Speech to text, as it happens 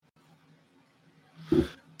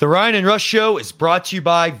The Ryan and Rush Show is brought to you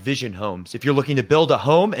by Vision Homes. If you're looking to build a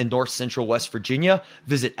home in North Central West Virginia,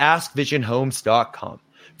 visit askvisionhomes.com.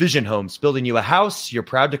 Vision Homes, building you a house you're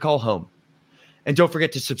proud to call home. And don't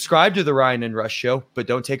forget to subscribe to the Ryan and Rush Show, but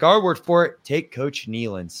don't take our word for it. Take Coach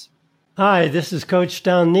Nealon's. Hi, this is Coach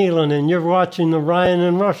Don Nealon, and you're watching the Ryan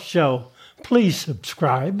and Rush Show. Please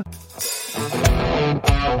subscribe.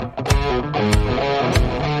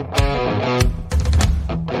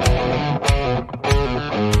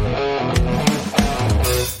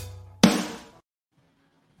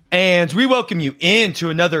 And we welcome you into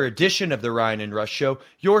another edition of the Ryan and Rush Show,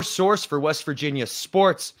 your source for West Virginia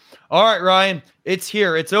sports. All right, Ryan, it's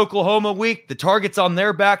here. It's Oklahoma week. The target's on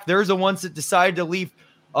their back. They're the ones that decided to leave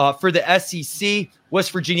for the SEC.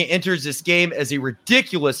 West Virginia enters this game as a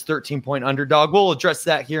ridiculous 13-point underdog. We'll address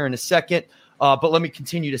that here in a second, but let me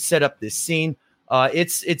continue to set up this scene.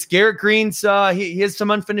 It's Garrett Green's. He has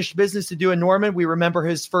some unfinished business to do in Norman. We remember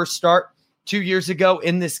his first start 2 years ago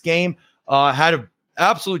in this game. Had a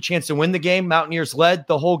absolute chance to win the game. Mountaineers led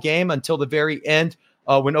the whole game until the very end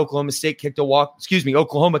when Oklahoma kicked a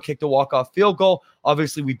walk-off field goal.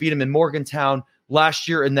 Obviously, we beat them in Morgantown last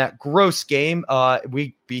year in that gross game.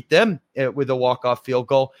 We beat them with a walk-off field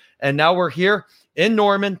goal. And now we're here in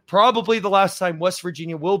Norman, probably the last time West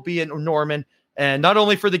Virginia will be in Norman. And not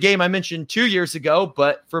only for the game I mentioned 2 years ago,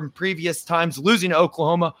 but from previous times losing to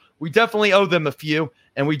Oklahoma, we definitely owe them a few.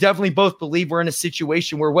 And we definitely both believe we're in a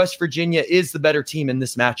situation where West Virginia is the better team in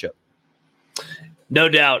this matchup. No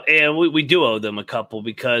doubt. And we do owe them a couple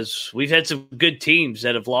because we've had some good teams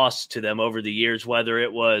that have lost to them over the years, whether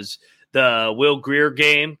it was the Will Greer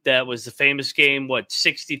game, that was the famous game,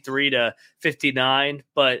 63-59.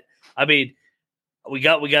 But, I mean, we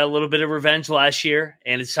got a little bit of revenge last year,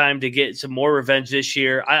 and it's time to get some more revenge this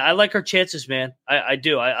year. I like our chances, man. I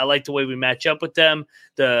do. I like the way we match up with them.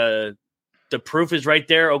 The proof is right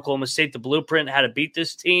there. Oklahoma State, the blueprint, how to beat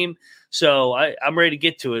this team. So I'm ready to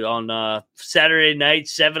get to it on Saturday night,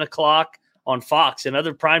 7 o'clock on Fox.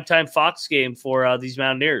 Another primetime Fox game for these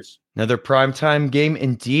Mountaineers. Another primetime game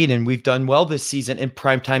indeed, and we've done well this season in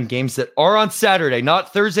primetime games that are on Saturday,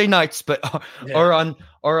 not Thursday nights, but are on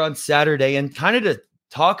Saturday. And kind of to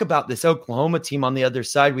talk about this Oklahoma team on the other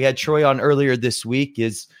side, we had Troy on earlier this week.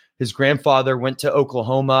 His grandfather went to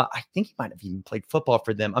Oklahoma. I think he might have even played football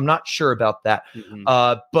for them. I'm not sure about that.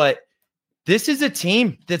 Mm-hmm. But this is a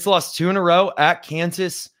team that's lost 2 in a row at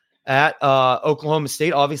Kansas, at Oklahoma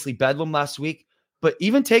State, obviously Bedlam last week. But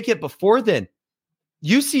even take it before then,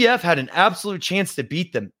 UCF had an absolute chance to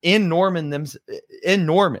beat them in Norman themselves.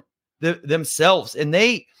 And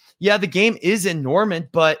the game is in Norman,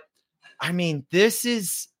 but I mean,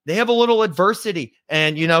 they have a little adversity.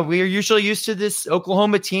 And, we are usually used to this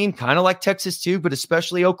Oklahoma team, kind of like Texas too, but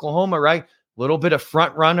especially Oklahoma, right? A little bit of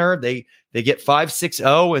front runner. They get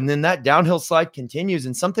 5-6-0, and then that downhill slide continues.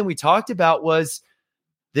 And something we talked about was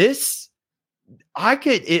this.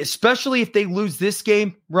 Especially if they lose this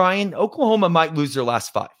game, Ryan, Oklahoma might lose their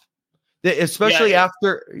last 5, especially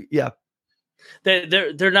after. Yeah.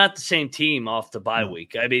 They're not the same team off the bye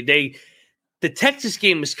week. I mean, the Texas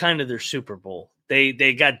game was kind of their Super Bowl.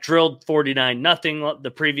 They got drilled 49-0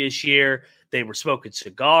 the previous year. They were smoking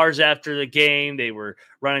cigars after the game. They were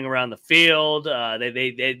running around the field.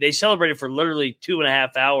 They celebrated for literally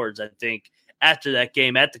 2.5 hours, I think, after that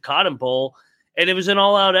game at the Cotton Bowl. And it was an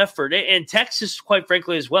all-out effort. And Texas, quite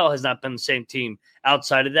frankly, as well, has not been the same team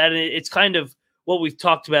outside of that. And it's kind of what we've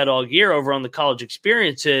talked about all year over on the college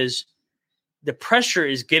experiences. The pressure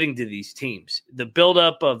is getting to these teams. The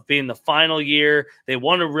buildup of being the final year, they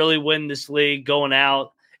want to really win this league going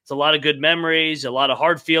out. It's a lot of good memories, a lot of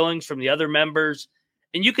hard feelings from the other members.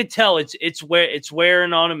 And you could tell it's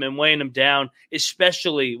wearing on them and weighing them down,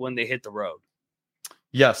 especially when they hit the road.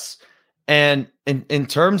 Yes. And in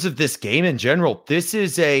terms of this game in general, this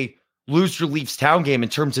is a lose or leaves town game in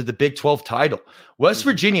terms of the Big 12 title. West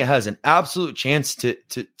Virginia has an absolute chance to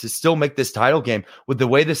still make this title game with the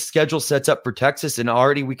way the schedule sets up for Texas. And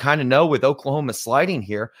already we kind of know with Oklahoma sliding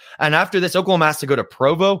here. And after this, Oklahoma has to go to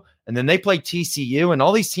Provo, and then they play TCU, and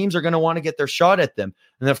all these teams are going to want to get their shot at them.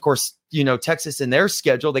 And then, of course, Texas in their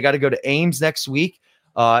schedule, they got to go to Ames next week.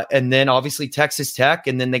 And then obviously Texas Tech,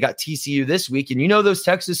 and then they got TCU this week. And those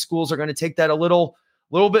Texas schools are going to take that a little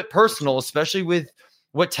bit personal, especially with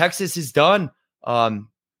what Texas has done,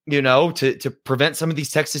 to prevent some of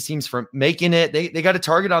these Texas teams from making it. They got a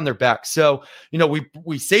target on their back. So,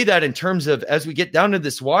 we say that in terms of, as we get down to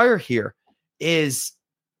this wire here, is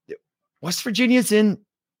West Virginia's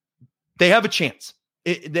they have a chance.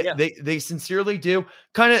 They sincerely do.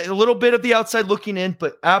 Kind of a little bit of the outside looking in,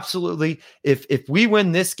 but absolutely, if we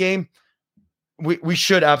win this game, we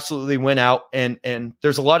should absolutely win out. And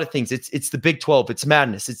there's a lot of things. It's the Big 12. It's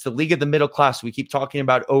madness. It's the league of the middle class. We keep talking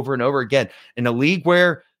about over and over again, in a league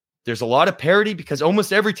where there's a lot of parity because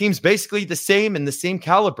almost every team's basically the same and the same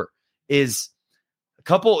caliber. Is a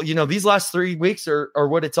couple, these last 3 weeks are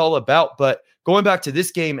what it's all about. But going back to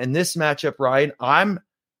this game and this matchup, Ryan, I'm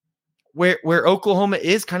where Oklahoma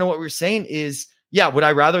is, kind of what we're saying is, yeah, would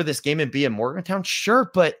I rather this game and be in Morgantown?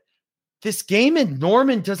 Sure. But this game in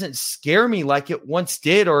Norman doesn't scare me like it once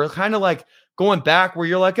did, or kind of like going back where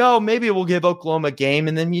you're like, oh, maybe we'll give Oklahoma a game.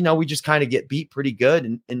 And then, we just kind of get beat pretty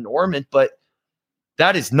good in Norman. But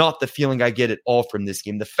that is not the feeling I get at all from this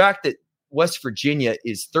game. The fact that West Virginia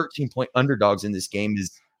is 13-point underdogs in this game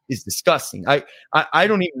is disgusting. I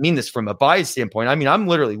don't even mean this from a bias standpoint. I mean, I'm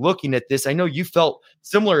literally looking at this. I know you felt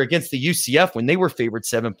similar against the UCF when they were favored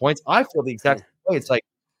 7 points. I feel the exact way. It's like,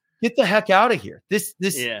 get the heck out of here. This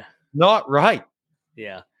not right.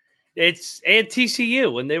 Yeah. It's at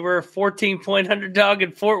TCU when they were a 14-point underdog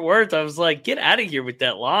in Fort Worth. I was like, get out of here with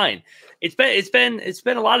that line. It's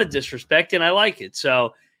been a lot of disrespect, and I like it.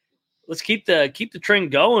 So let's keep the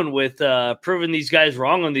trend going with proving these guys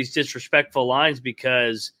wrong on these disrespectful lines,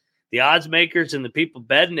 because the odds makers and the people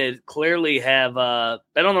betting it clearly have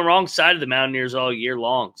been on the wrong side of the Mountaineers all year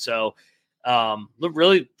long. So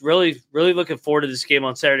really looking forward to this game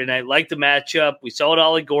on Saturday night. Like the matchup. We saw what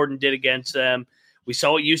Ollie Gordon did against them. We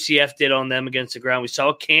saw what UCF did on them against the ground. We saw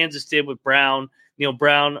what Kansas did with Neil,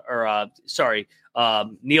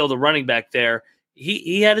 the running back there.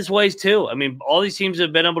 He had his ways too. I mean, all these teams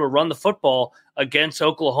have been able to run the football against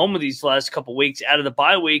Oklahoma these last couple weeks out of the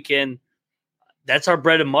bye week, and that's our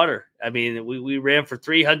bread and butter. I mean, we ran for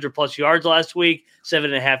 300 plus yards last week,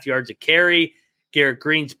 7.5 yards a carry. Garrett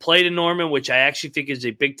Green's played in Norman, which I actually think is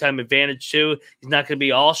a big time advantage too. He's not going to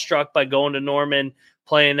be all struck by going to Norman,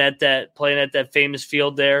 playing at that famous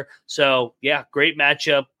field there. So yeah, great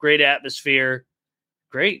matchup, great atmosphere,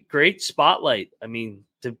 great spotlight. I mean,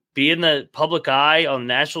 to be in the public eye on the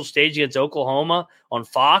national stage against Oklahoma on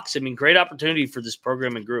Fox, I mean, great opportunity for this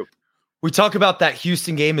program and group. We talk about that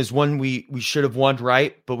Houston game as one we should have won,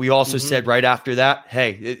 right? But we also said right after that,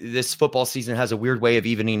 hey, this football season has a weird way of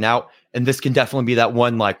evening out, and this can definitely be that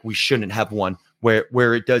one like we shouldn't have won,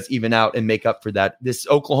 where it does even out and make up for that. This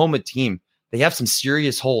Oklahoma team, they have some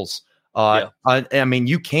serious holes. I mean,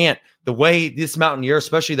 you can't. The way this Mountaineer,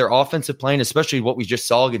 especially their offensive playing, especially what we just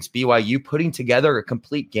saw against BYU, putting together a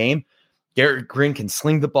complete game. Garrett Green can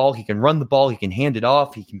sling the ball. He can run the ball. He can hand it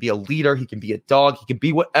off. He can be a leader. He can be a dog. He can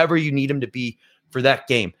be whatever you need him to be for that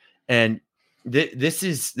game. And this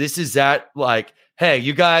is that, like, hey,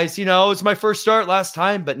 you guys, it's my first start last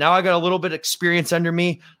time, but now I got a little bit of experience under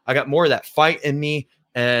me. I got more of that fight in me.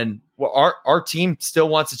 And our team still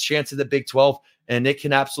wants a chance at the Big 12, and it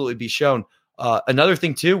can absolutely be shown. Another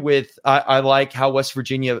thing, too, with I like how West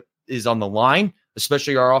Virginia is on the line,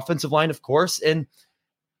 especially our offensive line, of course. And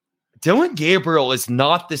Dylan Gabriel is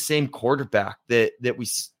not the same quarterback that we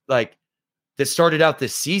like that started out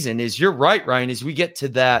this season. You're right, Ryan, as we get to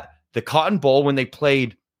the Cotton Bowl when they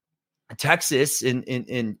played Texas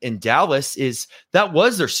in Dallas, that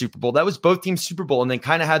was their Super Bowl. That was both teams' Super Bowl, and then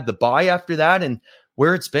kind of had the bye after that. And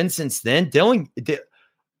where it's been since then, Dylan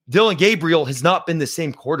Gabriel has not been the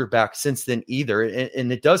same quarterback since then either.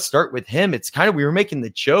 And it does start with him. It's kind of, we were making the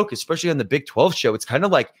joke, especially on the Big 12 show. It's kind of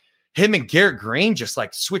like him and Garrett Green just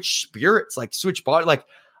like switch spirits, like switch body. Like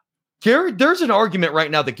there's an argument right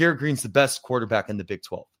now that Garrett Green's the best quarterback in the Big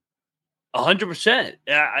 12. 100%.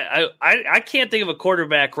 I can't think of a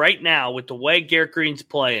quarterback right now with the way Garrett Green's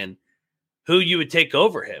playing who you would take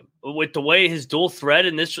over him with the way his dual threat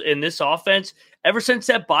in this offense. Ever since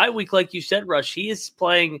that bye week, like you said, Rush, he is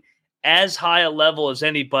playing as high a level as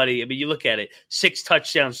anybody. I mean, you look at it: 6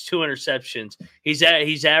 touchdowns, 2 interceptions. He's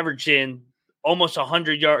averaging almost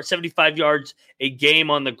 100 yards, 75 yards a game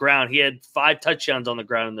on the ground. He had 5 touchdowns on the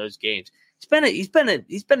ground in those games. He's been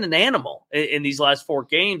an animal in these last 4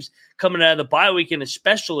 games coming out of the bye week, and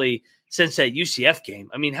especially since that UCF game.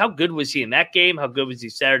 I mean, how good was he in that game? How good was he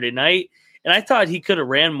Saturday night? And I thought he could have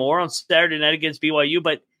ran more on Saturday night against BYU,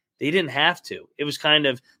 but they didn't have to. It was kind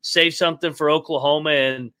of save something for Oklahoma,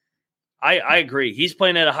 and I agree. He's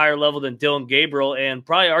playing at a higher level than Dylan Gabriel and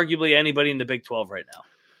probably arguably anybody in the Big 12 right now.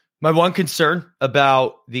 My one concern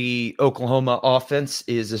about the Oklahoma offense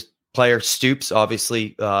is a player, Stoops,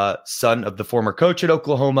 obviously son of the former coach at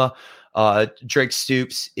Oklahoma. Drake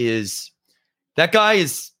Stoops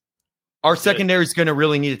our secondary is going to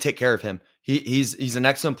really need to take care of him. He's an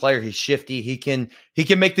excellent player. He's shifty. He can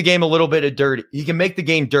make the game a little bit of dirty. He can make the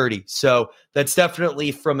game dirty. So that's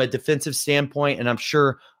definitely from a defensive standpoint. And I'm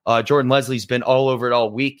sure Jordan Leslie's been all over it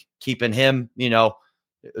all week, keeping him,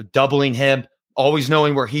 doubling him, always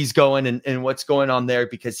knowing where he's going and what's going on there,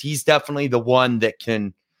 because he's definitely the one that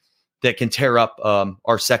can tear up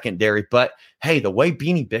our secondary. But hey, the way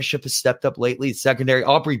Beanie Bishop has stepped up lately, secondary,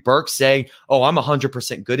 Aubrey Burke saying, "Oh, I'm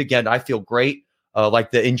 100% good again. I feel great.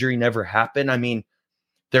 Like the injury never happened." I mean,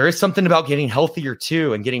 there is something about getting healthier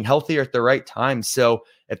too, and getting healthier at the right time. So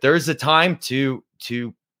if there is a time to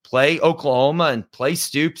play Oklahoma and play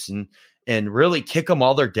Stoops and really kick them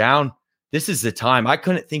while they're down, this is the time. I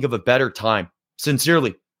couldn't think of a better time,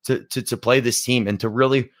 sincerely, to play this team and to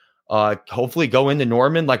really hopefully go into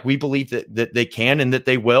Norman like we believe that they can and that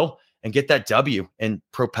they will, and get that W and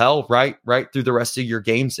propel right through the rest of your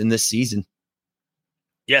games in this season.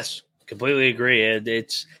 Yes, completely agree.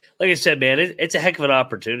 It's like I said, man, it's a heck of an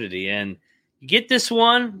opportunity, and you get this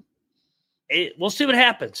one. We'll see what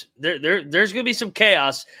happens. There's going to be some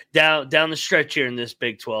chaos down the stretch here in this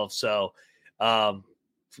Big 12. So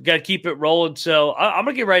we've got to keep it rolling. So I'm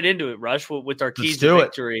going to get right into it, Rush, with our keys to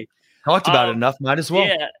victory. Talked about it enough. Might as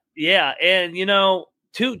well. Yeah. And,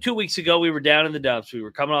 2 weeks ago, we were down in the dumps. We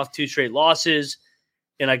were coming off 2 straight losses.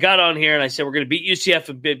 And I got on here and I said, we're going to beat UCF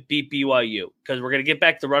and beat BYU because we're going to get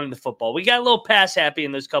back to running the football. We got a little pass happy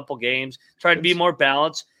in those couple games, trying to be more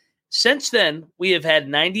balanced. Since then, we have had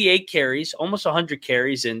 98 carries, almost 100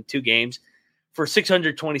 carries in 2 games for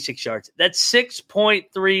 626 yards. That's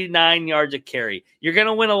 6.39 yards a carry. You're going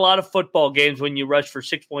to win a lot of football games when you rush for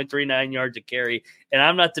 6.39 yards a carry. And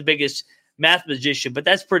I'm not the biggest math magician, but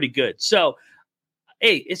that's pretty good. So,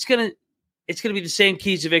 hey, it's going to be the same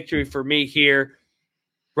keys to victory for me here.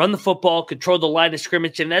 Run the football, control the line of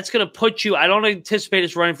scrimmage, and that's going to put you – I don't anticipate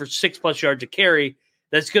us running for 6+ yards a carry.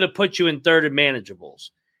 That's going to put you in third and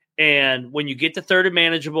manageables. And when you get to third and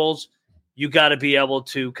manageables, you got to be able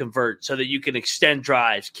to convert so that you can extend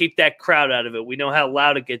drives, keep that crowd out of it. We know how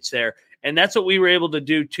loud it gets there. And that's what we were able to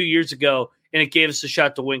do 2 years ago, and it gave us a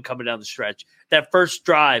shot to win coming down the stretch. That first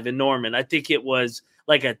drive in Norman, I think it was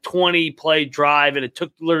like a 20-play drive, and it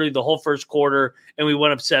took literally the whole first quarter, and we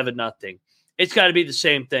went up 7-0. It's got to be the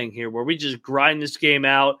same thing here where we just grind this game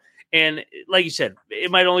out. And like you said, it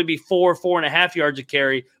might only be 4.5 yards a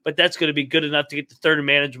carry, but that's going to be good enough to get to third and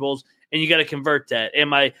manageables, and you got to convert that. And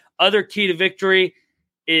my other key to victory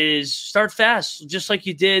is start fast, just like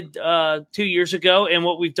you did 2 years ago. And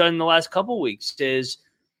what we've done in the last couple of weeks is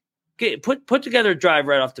put together a drive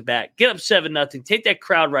right off the bat, get up 7-0, take that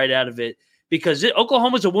crowd right out of it, because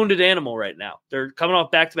Oklahoma's a wounded animal right now. They're coming off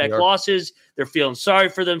back-to-back losses. They're feeling sorry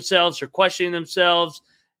for themselves. They're questioning themselves.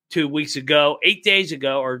 10 days ago,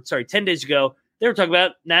 they were talking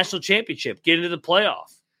about national championship, getting to the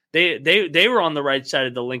playoff. They were on the right side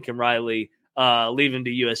of the Lincoln Riley leaving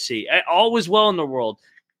to USC. All was well in the world.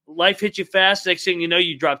 Life hits you fast. Next thing you know,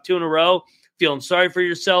 you drop 2 in a row, feeling sorry for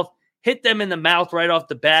yourself. Hit them in the mouth right off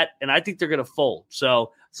the bat, and I think they're going to fold.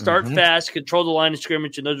 So start fast, control the line of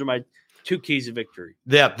scrimmage, and those are my 2 keys of victory.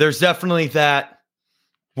 Yeah, there's definitely that.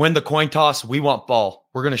 Win the coin toss, we want ball.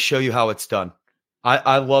 We're going to show you how it's done.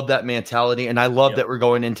 I love that mentality, and I love that we're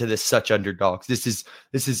going into this such underdogs. This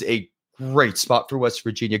is a great spot for West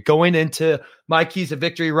Virginia. Going into my keys of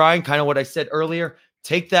victory, Ryan, kind of what I said earlier,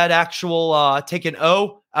 take that actual take an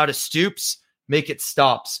O out of Stoops, make it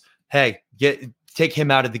stops. Hey, take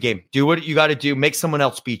him out of the game. Do what you got to do. Make someone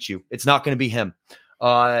else beat you. It's not going to be him.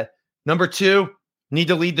 Number 2, need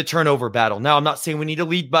to lead the turnover battle. Now, I'm not saying we need to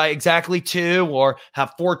lead by exactly 2 or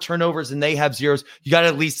have 4 turnovers and they have 0s. You got to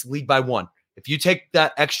at least lead by 1. If you take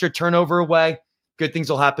that extra turnover away, good things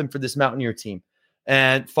will happen for this Mountaineer team.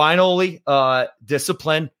 And finally,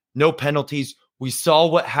 discipline, no penalties. We saw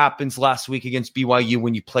what happens last week against BYU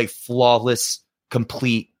when you play flawless,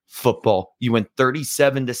 complete football. You win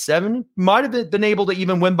 37-7. Might have been able to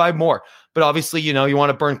even win by more. But obviously, you want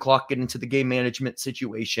to burn clock, get into the game management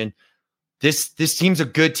situation. This team's a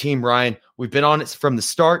good team, Ryan. We've been on it from the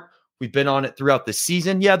start. We've been on it throughout the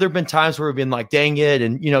season. Yeah, there have been times where we've been like, dang it.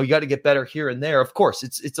 And, you got to get better here and there. Of course,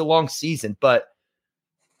 it's a long season, but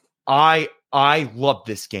I love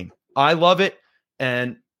this game. I love it.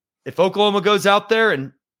 And if Oklahoma goes out there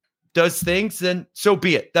and does things, then so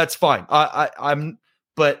be it. That's fine.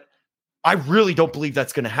 But I really don't believe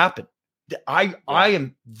that's going to happen. I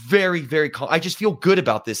am very, very I just feel good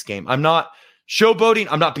about this game. I'm not showboating.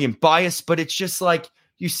 I'm not being biased, but it's just like,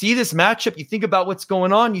 you see this matchup, you think about what's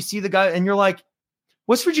going on, you see the guy, and you're like,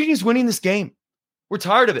 West Virginia's winning this game. We're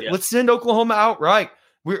tired of it. Yeah. Let's send Oklahoma outright.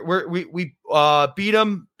 We beat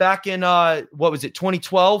them back in,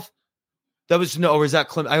 2012? That was, or is that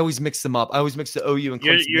Clemson? I always mix them up. I always mix the OU and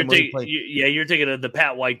Clemson. You're thinking of the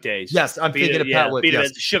Pat White days. Yes, I'm thinking of Pat White. Beat them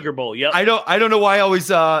at the Sugar Bowl. Yep. I don't know why I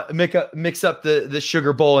always mix up the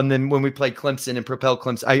Sugar Bowl, and then when we play Clemson and propel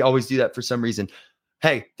Clemson, I always do that for some reason.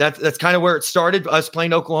 hey, that's kind of where it started, us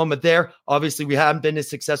playing Oklahoma there. Obviously, we haven't been as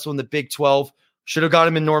successful in the Big 12. Should have got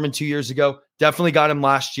him in Norman 2 years ago. Definitely got him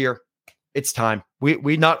last year. It's time. We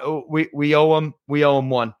owe him. We owe him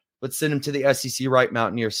one. Let's send him to the SEC, right,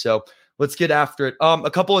 Mountaineers. So let's get after it. A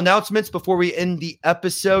couple announcements before we end the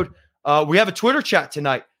episode. We have a Twitter chat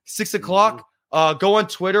tonight, 6:00. Go on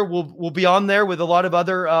Twitter. We'll be on there with a lot of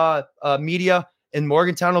other media in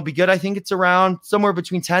Morgantown. It'll be good. I think it's around somewhere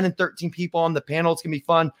between 10 and 13 people on the panel. It's going to be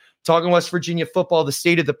fun talking West Virginia football, the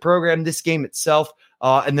state of the program, this game itself,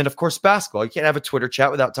 and then, of course, basketball. You can't have a Twitter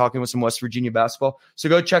chat without talking with some West Virginia basketball. So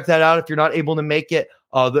go check that out. If you're not able to make it,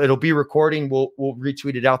 it'll be recording. We'll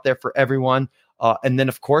retweet it out there for everyone. And then,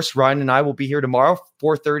 of course, Ryan and I will be here tomorrow,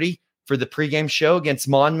 4:30 for the pregame show against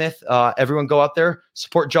Monmouth. Everyone go out there,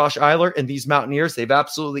 support Josh Eiler and these Mountaineers. They've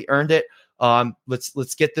absolutely earned it.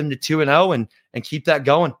 Let's get them to 2-0 and keep that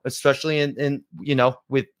going, especially in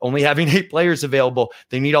with only having 8 players available.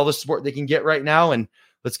 They need all the support they can get right now, and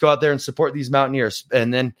let's go out there and support these Mountaineers.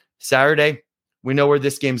 And then Saturday, we know where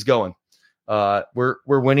this game's going. We're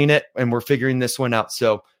winning it, and we're figuring this one out.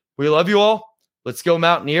 So we love you all. Let's go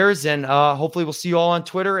Mountaineers, and hopefully we'll see you all on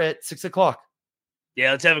Twitter at 6:00.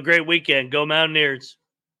 Yeah, let's have a great weekend. Go Mountaineers.